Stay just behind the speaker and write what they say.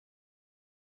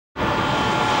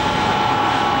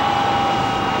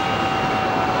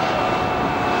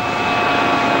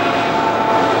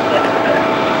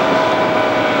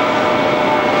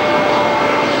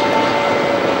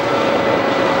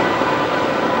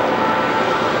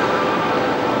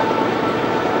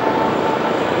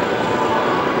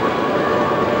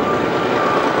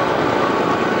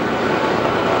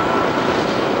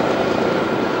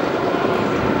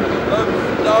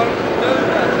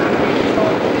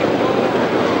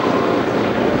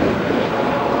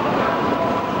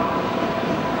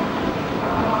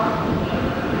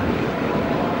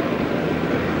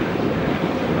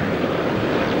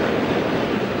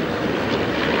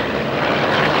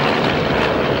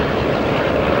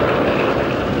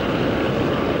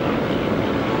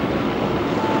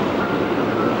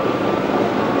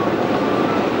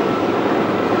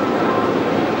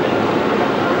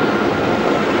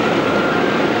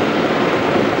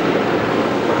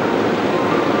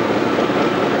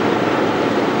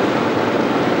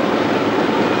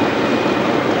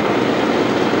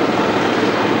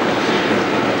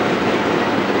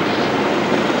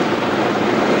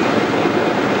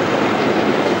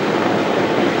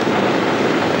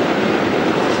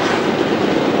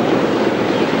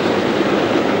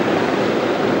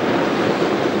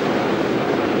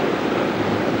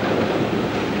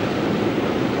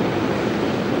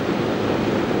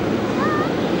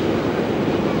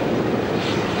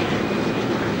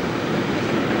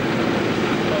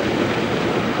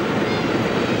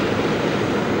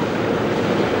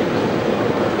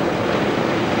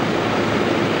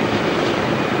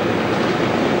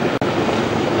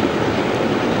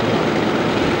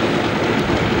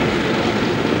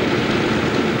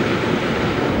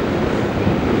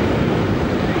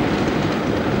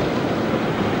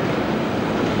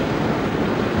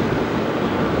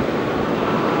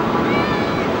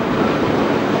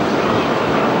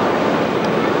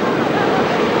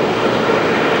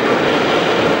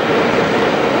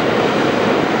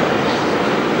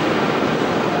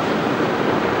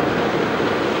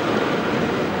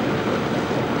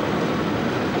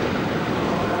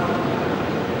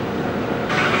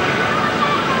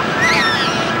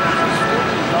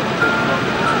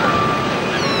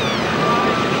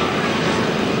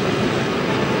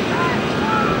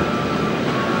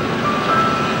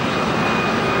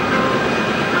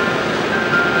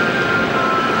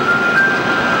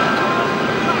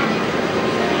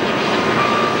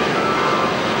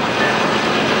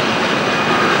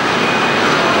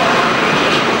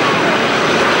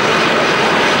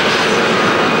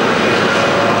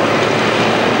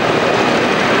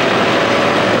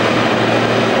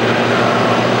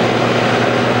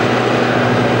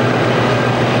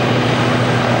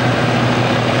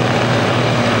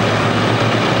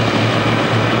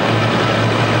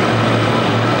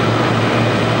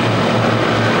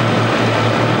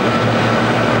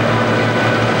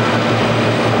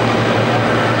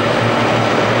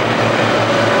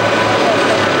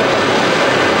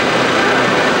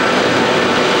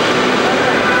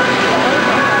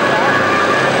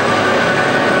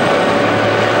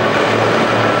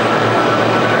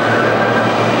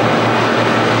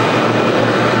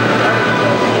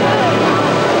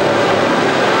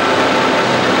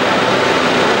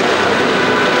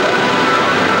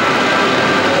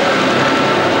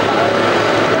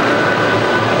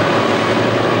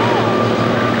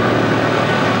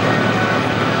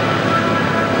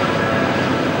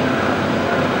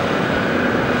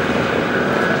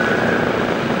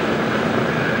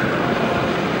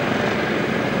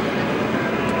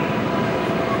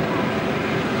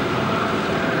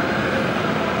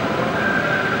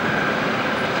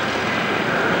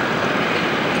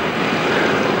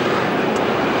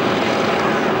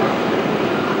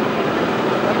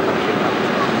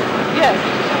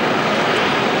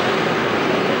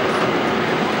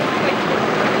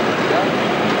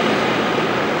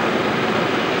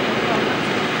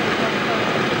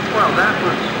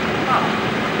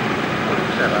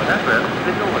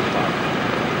is always fun.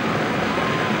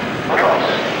 Cross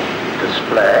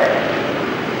display.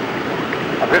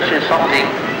 And this is something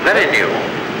very new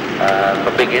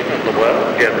for Biggin in the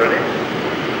world generally.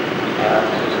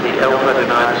 This is the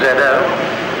L39ZO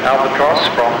Albatross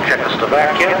from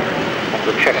Czechoslovakia, from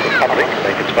the Czech Republic, I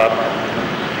think it's about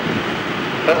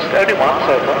only one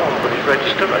so far on the British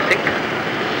register, I think.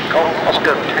 Golf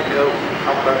Oscar Tango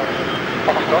Alpha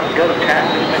Foxtrot Go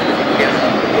Tango.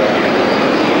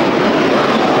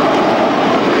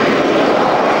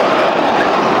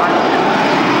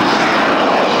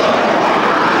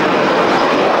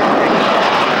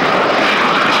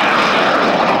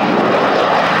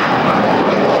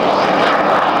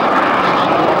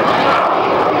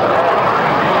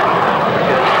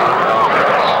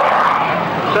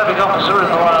 Officer in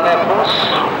the Royal Air Force,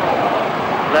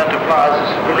 learned to fly as a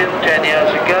civilian 10 years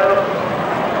ago.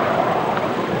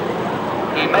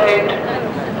 He made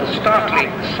a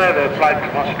startling solo flight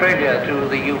from Australia to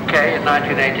the UK in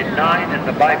 1989 in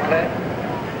the biplane,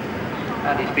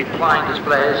 and he's been flying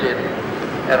displays in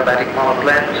aerobatic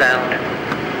monoplanes and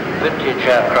vintage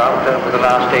aircraft over the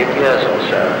last 8 years or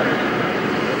so.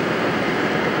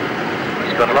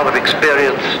 He's got a lot of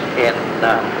experience in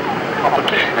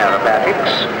competition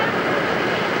aerobatics.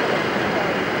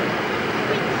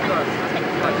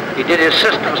 He did his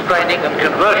systems training and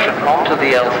conversion onto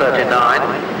the L39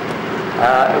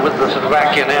 with the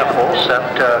Slovakian Air Force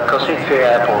at Košice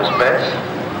Air Force Base.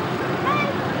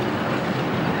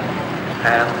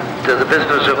 And the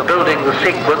business of building the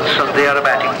sequence and the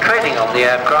aerobatic training on the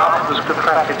aircraft was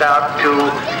contracted out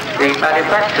to the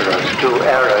manufacturers, to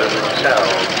Aero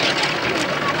themselves.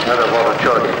 Aero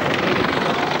Volatori.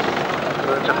 So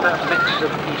it's a fair mix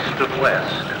of East and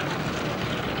West.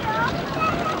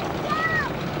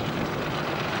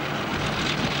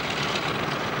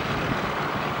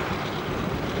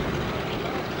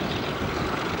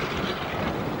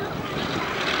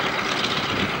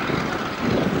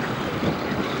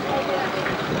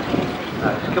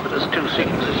 He's given us two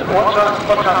sequences. What's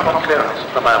our clearance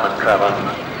at the moment, Trevor?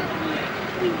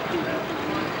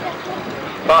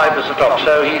 5 is the top,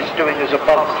 so he's doing us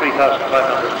above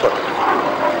 3,500 foot.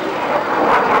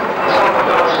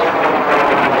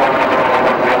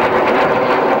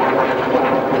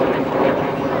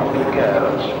 He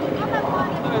goes.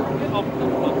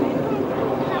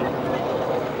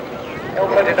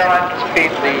 L39 has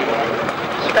been the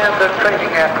standard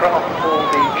training aircraft for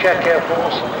the Czech Air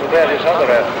Force and for various other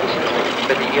air forces for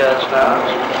many years now.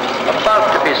 It's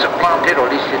about to be supplanted, or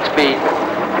at least it's been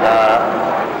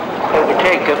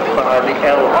overtaken by the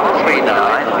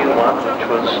L139, new one, which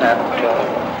was at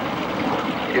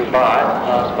Dubai,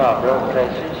 last Barbara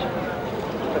places.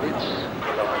 But it's...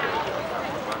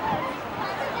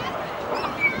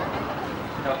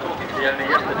 I was talking to the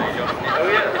owner yesterday, John. Oh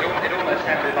yeah, it almost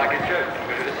sounded like a joke,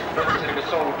 because it was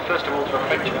sold first of all to a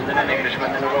Frenchman, then an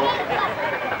Englishman, then a Welshman.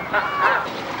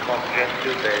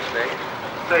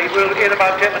 So he will, in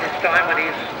about 10 minutes time, when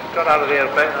he's got out of the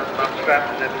airplane and unstrapped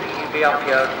and everything, he'll be up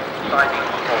here signing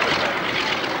orders.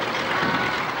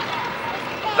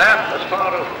 That, as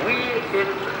far as we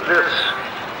in this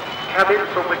cabin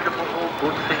from which all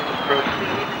good things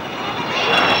proceed,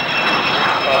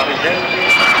 are presenting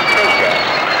progress.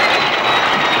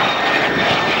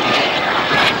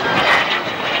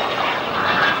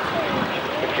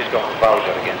 Which has gone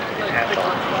vulgar again with his hat on.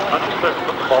 I'm just supposed to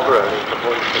put the bobber over it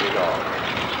before you put it on.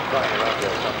 Right around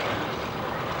there somewhere.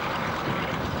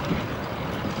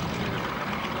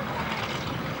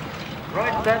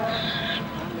 Right, that's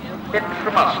it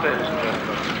from us, ladies and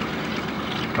gentlemen.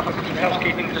 Couple of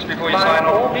housekeeping just before you sign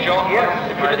off, John. Yes,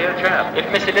 my dear chap. If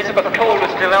Miss Elizabeth Cole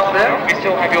is still out there, you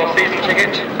still have your season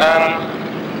ticket.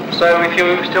 So if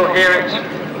you still hear it,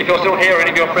 if you're still here,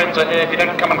 any of your friends are here, if you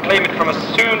don't come and claim it from us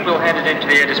soon, we'll hand it into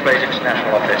the Air Displays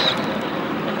International Office,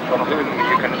 from whom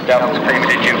you can doubtless claim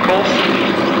it in due course.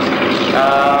 The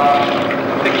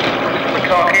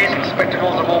car keys and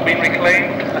spectacles have all been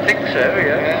reclaimed. I think so,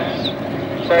 yes.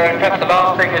 So perhaps the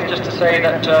last thing is just to say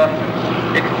that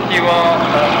if you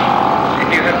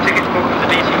have tickets booked for the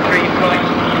DC-3 flight,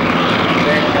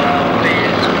 then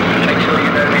please make sure you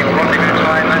know your rendezvous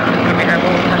time, and we have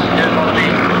all passengers on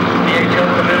the DHL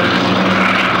balloon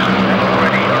have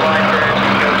already arrived there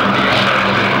to go to the DHL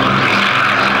balloon.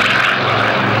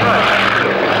 Right.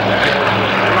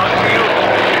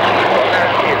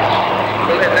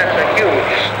 Well, then that's a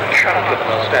huge chunk of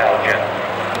nostalgia.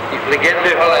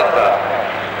 Legende Hollander.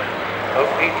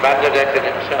 Only Bangladesh in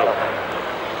itself.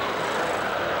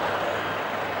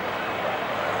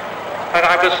 And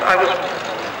I was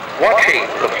watching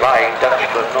the Flying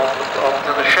Dutchman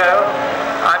on the show,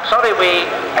 I'm sorry we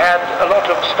had a lot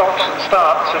of stops and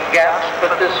starts and gaps,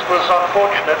 but this was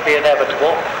unfortunately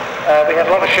inevitable. We had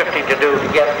a lot of shifting to do to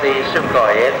get the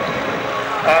Sukhoi in,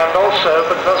 and also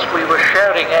because we were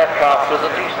sharing aircraft with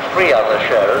at least 3 other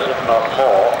shows, if not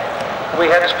more, we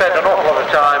had to spend an awful lot of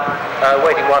time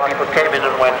waiting while people came in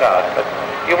and went out. But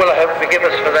you will, I hope, forgive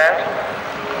us for that.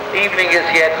 The evening is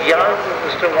yet young,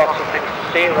 there's still lots of things to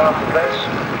see around the place.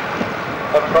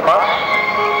 But from us,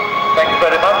 thank you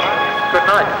very much. Good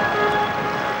night.